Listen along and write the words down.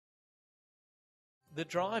The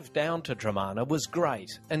drive down to Dromana was great,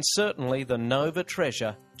 and certainly the Nova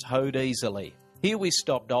treasure towed easily. Here we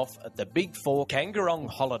stopped off at the BIG4 Kangerong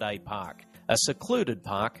Holiday Park, a secluded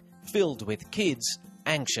park filled with kids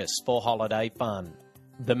anxious for holiday fun.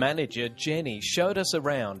 The manager, Jenny, showed us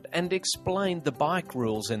around and explained the bike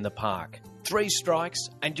rules in the park. 3 strikes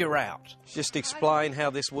and you're out. Just explain how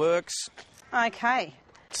this works. Okay.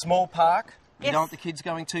 Small park. You Yes. don't want the kids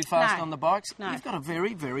going too fast No. on the bikes? No. You've got a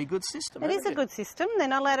very, very good system. It is a good system. They're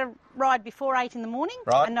not allowed to ride before 8 in the morning.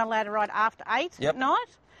 Right. And not allowed to ride after 8 Yep. at night.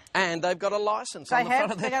 And they've got a licence on the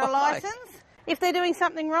front of their They've got a bike. licence. If they're doing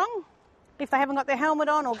something wrong, if they haven't got their helmet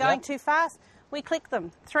on or going Yep. too fast, we click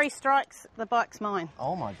them. 3 strikes, the bike's mine.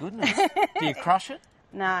 Oh, my goodness. Do you crush it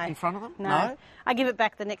No. in front of them? No. I give it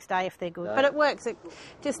back the next day if they're good. No. But it works. It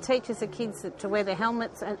just teaches the kids to wear their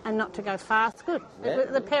helmets and not to go fast. Good. Yeah.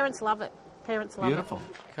 The parents love it. Parents love Beautiful.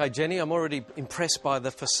 Okay, Jenny, I'm already impressed by the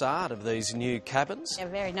facade of these new cabins. it. They're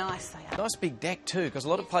very nice, they are. Nice big deck too, because a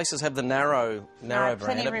lot of places have the narrow Plenty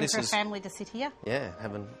veranda. of room This for a is, family to sit here. yeah,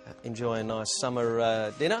 enjoy a nice summer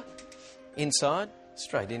dinner inside,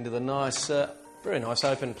 straight into the nice, very nice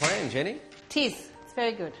open plan, Jenny. It is. It's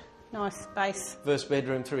very good. Nice space. First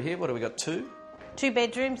bedroom through here. What have we got? 2? 2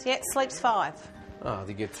 bedrooms, yeah, sleeps 5. Oh,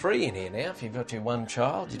 you get 3 in here now. If you've got your one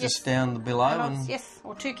child, you Yes. just down below and Yes,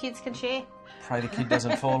 or 2 kids can share. pray the kid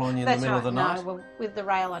doesn't fall on you in the That's middle right. of the night. No, well, with the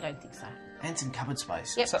rail, I don't think so. And some cupboard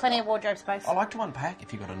space. Yep, So- plenty of wardrobe space. I like to unpack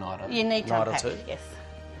if you've got a night or You need to night unpack, or two. yes.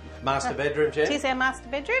 Master bedroom, Jen. Here's our master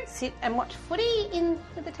bedroom. Sit and watch footy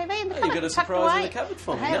with the TV in the Oh, cupboard. you got a tucked surprise away. in the cupboard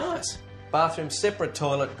for me. I have. Nice. Bathroom separate,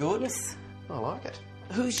 toilet good. Yes, I like it.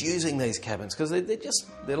 Who's using these cabins? Because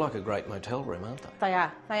they're like a great motel room, aren't they? they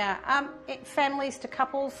are. They are. Families to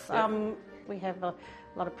couples. We have a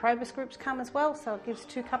lot of probus groups come as well, so it gives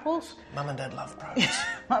 2 couples. Mum and Dad love pros.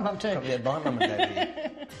 My mum too. Probably had my mum and dad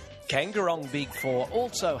here. Kangerong BIG4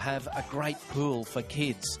 also have a great pool for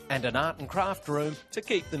kids and an art and craft room to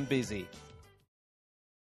keep them busy.